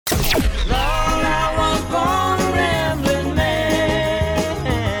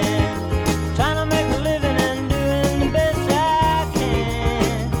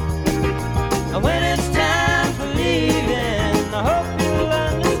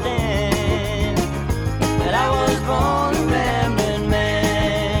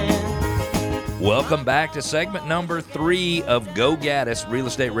Welcome back to segment number 3 of Go Gaddis Real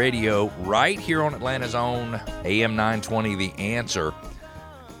Estate Radio, right here on Atlanta's own AM 920, The Answer.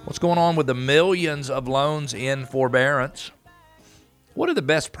 What's going on with the millions of loans in forbearance? What are the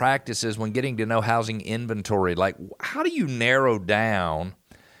best practices when getting to know housing inventory? Like, how do you narrow down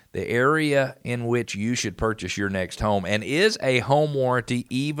the area in which you should purchase your next home? And is a home warranty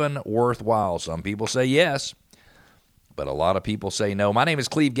even worthwhile? Some people say yes, but a lot of people say no. My name is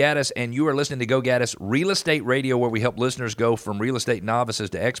Cleve Gaddis, and you are listening to Go Gaddis Real Estate Radio, where we help listeners go from real estate novices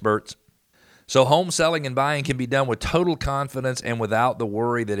to experts. So home selling and buying can be done with total confidence and without the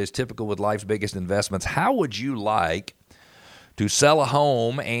worry that is typical with life's biggest investments. How would you like to sell a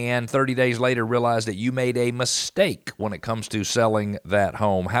home and 30 days later realize that you made a mistake when it comes to selling that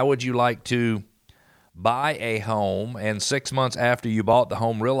home? How would you like to buy a home and 6 months after you bought the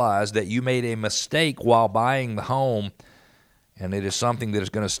home realize that you made a mistake while buying the home, and it is something that is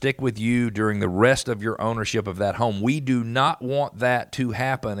going to stick with you during the rest of your ownership of that home? We do not want that to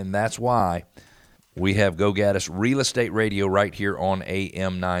happen, and that's why we have Go Gaddis Real Estate Radio right here on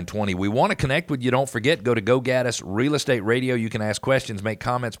AM 920. We want to connect with you. Don't forget, go to Go Gaddis Real Estate Radio. You can ask questions, make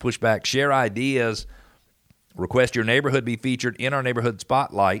comments, push back, share ideas, request your neighborhood be featured in our neighborhood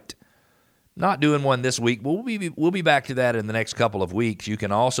spotlight. Not doing one this week. We'll be back to that in the next couple of weeks. You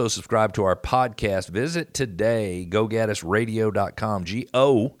can also subscribe to our podcast. Visit today, GoGaddisRadio.com,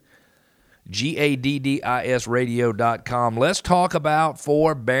 GoGaddis Radio.com. Let's talk about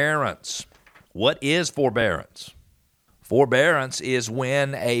forbearance. What is forbearance? Forbearance is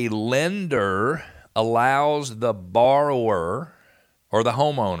when a lender allows the borrower or the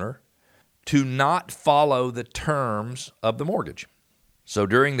homeowner to not follow the terms of the mortgage. So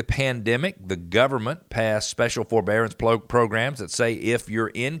during the pandemic, the government passed special forbearance programs that say if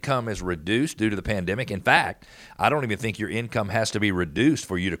your income is reduced due to the pandemic, in fact, I don't even think your income has to be reduced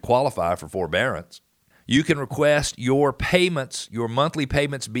for you to qualify for forbearance. You can request your payments, your monthly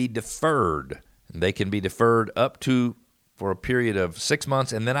payments, be deferred. They can be deferred up to for a period of 6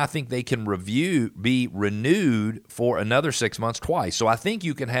 months, and then I think they can be renewed for another 6 months twice. So I think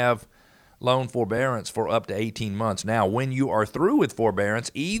you can have loan forbearance for up to 18 months. Now, when you are through with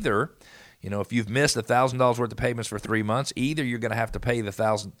forbearance, either, if you've missed $1,000 worth of payments for 3 months, either you're going to have to pay the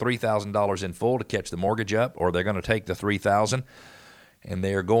 $3,000 in full to catch the mortgage up, or they're going to take the $3,000 and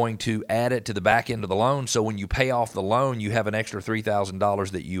they're going to add it to the back end of the loan. So when you pay off the loan, you have an extra $3,000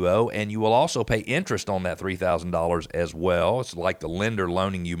 that you owe, and you will also pay interest on that $3,000 as well. It's like the lender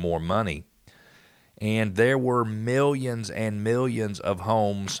loaning you more money. And there were millions and millions of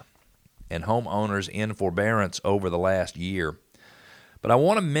homes and homeowners in forbearance over the last year. But I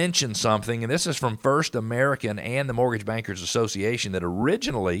want to mention something, and this is from First American and the Mortgage Bankers Association, that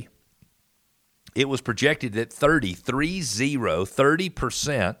originally it was projected that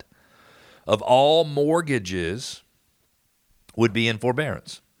 30% of all mortgages would be in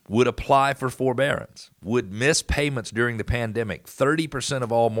forbearance, would apply for forbearance, would miss payments during the pandemic. 30%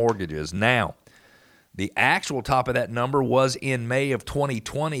 of all mortgages. Now, the actual top of that number was in May of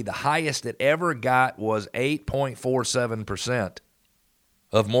 2020. The highest it ever got was 8.47%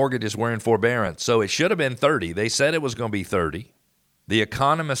 of mortgages were in forbearance. So it should have been 30. They said it was going to be 30. The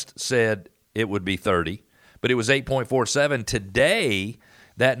Economist said it would be 30, but it was 8.47. Today,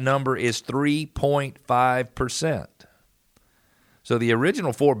 that number is 3.5%. So the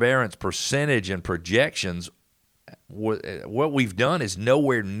original forbearance percentage and projections, what we've done is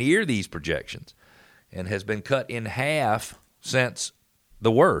nowhere near these projections, and has been cut in half since the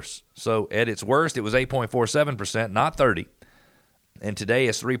worst. So at its worst, it was 8.47%, not 30. And today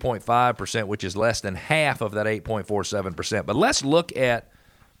it's 3.5%, which is less than half of that 8.47%. But let's look at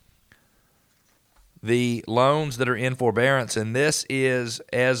the loans that are in forbearance, and this is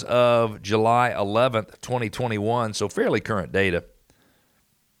as of July 11th, 2021, so fairly current data.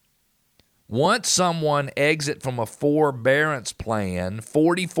 Once someone exits from a forbearance plan,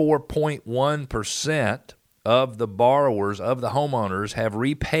 44.1% of the borrowers, of the homeowners, have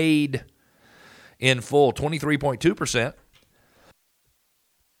repaid in full.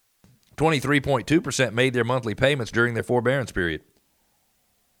 23.2% made their monthly payments during their forbearance period.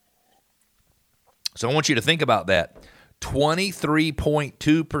 So I want you to think about that.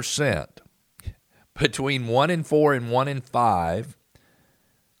 23.2% between 1 in 4 and 1 in 5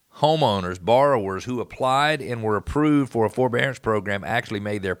 homeowners, borrowers who applied and were approved for a forbearance program actually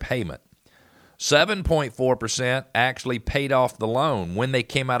made their payment. 7.4% actually paid off the loan. When they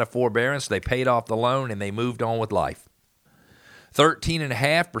came out of forbearance, they paid off the loan and they moved on with life.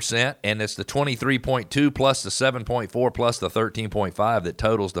 13.5%, and it's the 23.2 plus the 7.4 plus the 13.5 that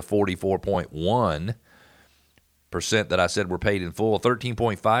totals the 44.1, that I said were paid in full.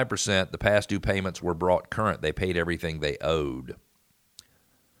 13.5%, the past due payments were brought current. They paid everything they owed.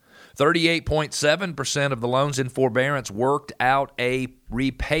 38.7% of the loans in forbearance worked out a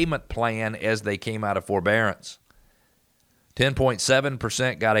repayment plan as they came out of forbearance.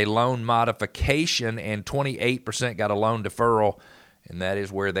 10.7% got a loan modification, and 28% got a loan deferral, and that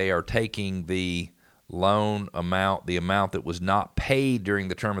is where they are taking the loan amount, the amount that was not paid during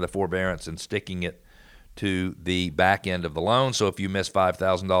the term of the forbearance, and sticking it to the back end of the loan. So if you miss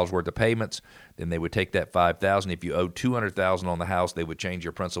 $5,000 worth of payments, then they would take that $5,000. If you owed $200,000 on the house, they would change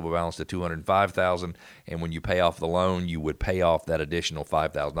your principal balance to $205,000, and when you pay off the loan, you would pay off that additional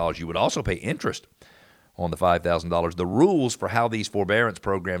 $5,000. You would also pay interest on the $5,000. The rules for how these forbearance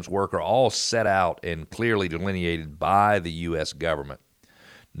programs work are all set out and clearly delineated by the U.S. government.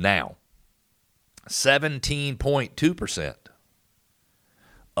 Now, 17.2%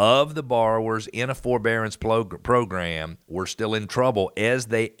 of the borrowers in a forbearance program were still in trouble as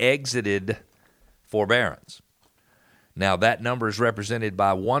they exited forbearance. Now, that number is represented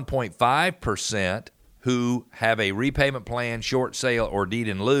by 1.5% who have a repayment plan, short sale, or deed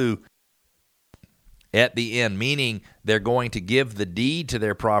in lieu at the end, meaning they're going to give the deed to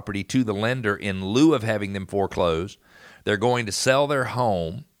their property to the lender in lieu of having them foreclosed. They're going to sell their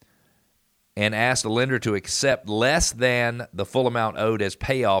home and ask the lender to accept less than the full amount owed as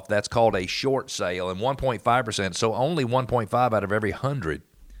payoff. That's called a short sale. And 1.5%, so only 1.5 out of every 100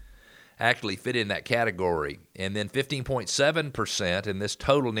 actually fit in that category. And then 15.7%, and this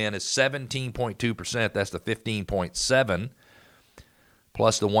total then is 17.2%. That's the 15.7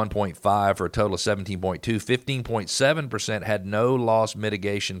 plus the 1.5 for a total of 17.2. 15.7% had no loss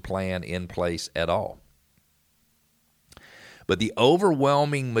mitigation plan in place at all. But the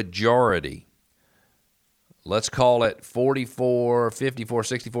overwhelming majority, let's call it 44, 54,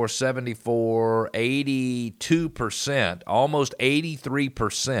 64, 74, 82%, almost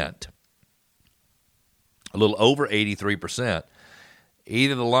 83%, a little over 83%,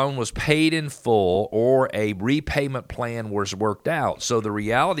 either the loan was paid in full or a repayment plan was worked out. So the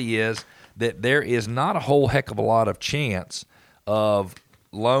reality is that there is not a whole heck of a lot of chance of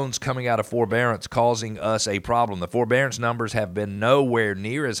loans coming out of forbearance causing us a problem. The forbearance numbers have been nowhere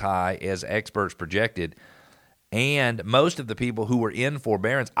near as high as experts projected. And most of the people who were in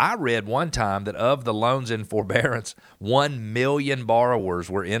forbearance, I read one time that of the loans in forbearance, 1 million borrowers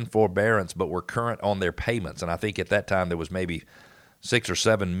were in forbearance but were current on their payments. And I think at that time there was maybe 6 or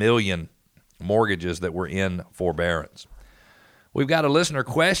 7 million mortgages that were in forbearance. We've got a listener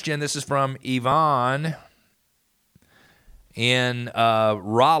question. This is from Yvonne in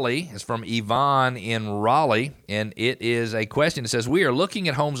Raleigh. It's from Yvonne in Raleigh, and it is a question that says, we are looking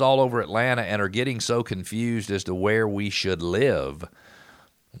at homes all over Atlanta and are getting so confused as to where we should live.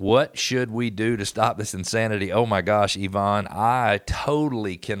 What should we do to stop this insanity? Oh my gosh, Yvonne, I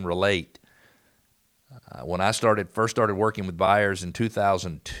totally can relate. When I first started working with buyers in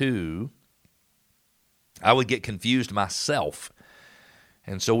 2002, I would get confused myself.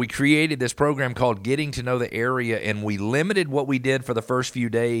 And so we created this program called Getting to Know the Area, and we limited what we did for the first few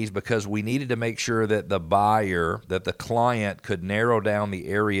days because we needed to make sure that the buyer, that the client could narrow down the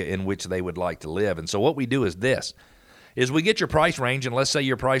area in which they would like to live. And so what we do is this, is we get your price range, and let's say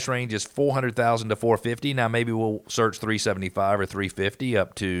your price range is $400,000 to $450,000. Now maybe we'll search $375,000 or $350,000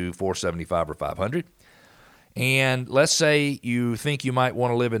 up to $475,000 or $500,000. And let's say you think you might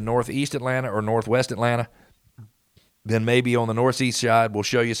want to live in Northeast Atlanta or Northwest Atlanta. Then maybe on the northeast side, we'll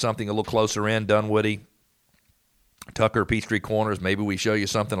show you something a little closer in, Dunwoody, Tucker, Peachtree Corners. Maybe we show you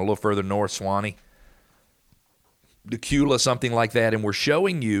something a little further north, Swanee, Decula, something like that. And we're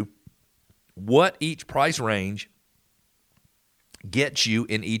showing you what each price range gets you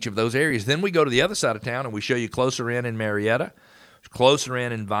in each of those areas. Then we go to the other side of town and we show you closer in Marietta, closer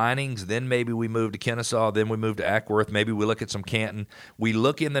in Vinings, then maybe we move to Kennesaw, then we move to Ackworth, maybe we look at some Canton. We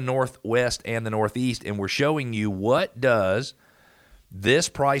look in the Northwest and the Northeast, and we're showing you what does this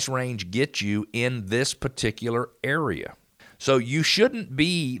price range get you in this particular area. So you shouldn't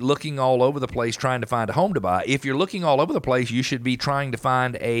be looking all over the place trying to find a home to buy. If you're looking all over the place, you should be trying to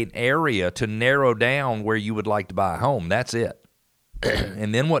find an area to narrow down where you would like to buy a home. That's it.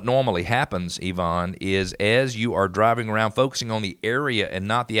 And then what normally happens, Yvonne, is as you are driving around focusing on the area and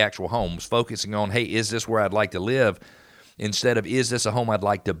not the actual homes, focusing on, hey, is this where I'd like to live, instead of is this a home I'd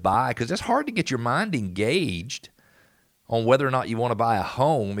like to buy? Because it's hard to get your mind engaged on whether or not you want to buy a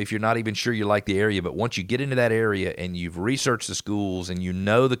home if you're not even sure you like the area. But once you get into that area and you've researched the schools and you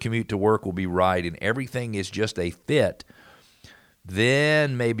know the commute to work will be right and everything is just a fit,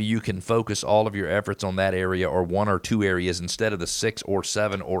 then maybe you can focus all of your efforts on that area or one or two areas instead of the 6 or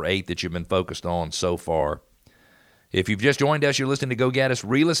 7 or 8 that you've been focused on so far. If you've just joined us, you're listening to Go Gaddis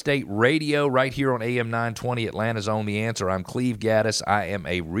Real Estate Radio right here on AM 920, Atlanta's Own The Answer. I'm Cleve Gaddis. I am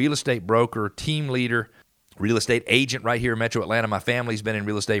a real estate broker, team leader, real estate agent right here in Metro Atlanta. My family's been in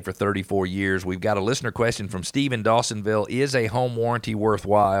real estate for 34 years. We've got a listener question from Steve in Dawsonville. Is a home warranty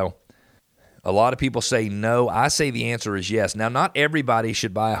worthwhile? A lot of people say no. I say the answer is yes. Now, not everybody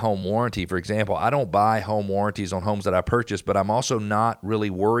should buy a home warranty. For example, I don't buy home warranties on homes that I purchase, but I'm also not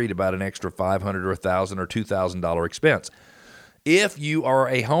really worried about an extra $500 or $1,000 or $2,000 expense. If you are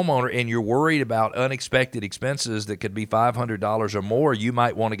a homeowner and you're worried about unexpected expenses that could be $500 or more, you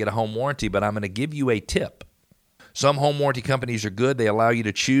might want to get a home warranty, but I'm going to give you a tip. Some home warranty companies are good. They allow you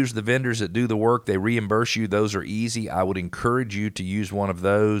to choose the vendors that do the work. They reimburse you. Those are easy. I would encourage you to use one of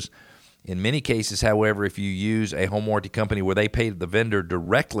those. In many cases, however, if you use a home warranty company where they pay the vendor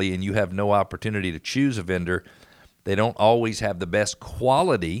directly and you have no opportunity to choose a vendor, they don't always have the best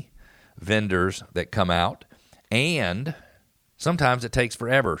quality vendors that come out, and sometimes it takes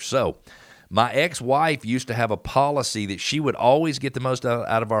forever. So my ex-wife used to have a policy that she would always get the most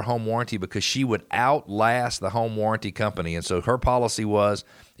out of our home warranty because she would outlast the home warranty company. And so her policy was,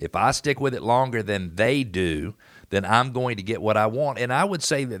 if I stick with it longer than they do, then I'm going to get what I want. And I would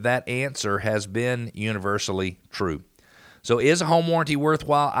say that that answer has been universally true. So is a home warranty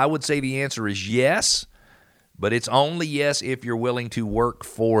worthwhile? I would say the answer is yes, but it's only yes if you're willing to work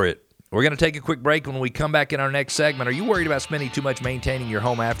for it. We're going to take a quick break. When we come back in our next segment, are you worried about spending too much maintaining your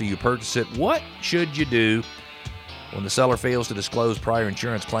home after you purchase it? What should you do when the seller fails to disclose prior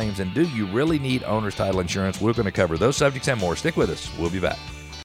insurance claims? And do you really need owner's title insurance? We're going to cover those subjects and more. Stick with us. We'll be back.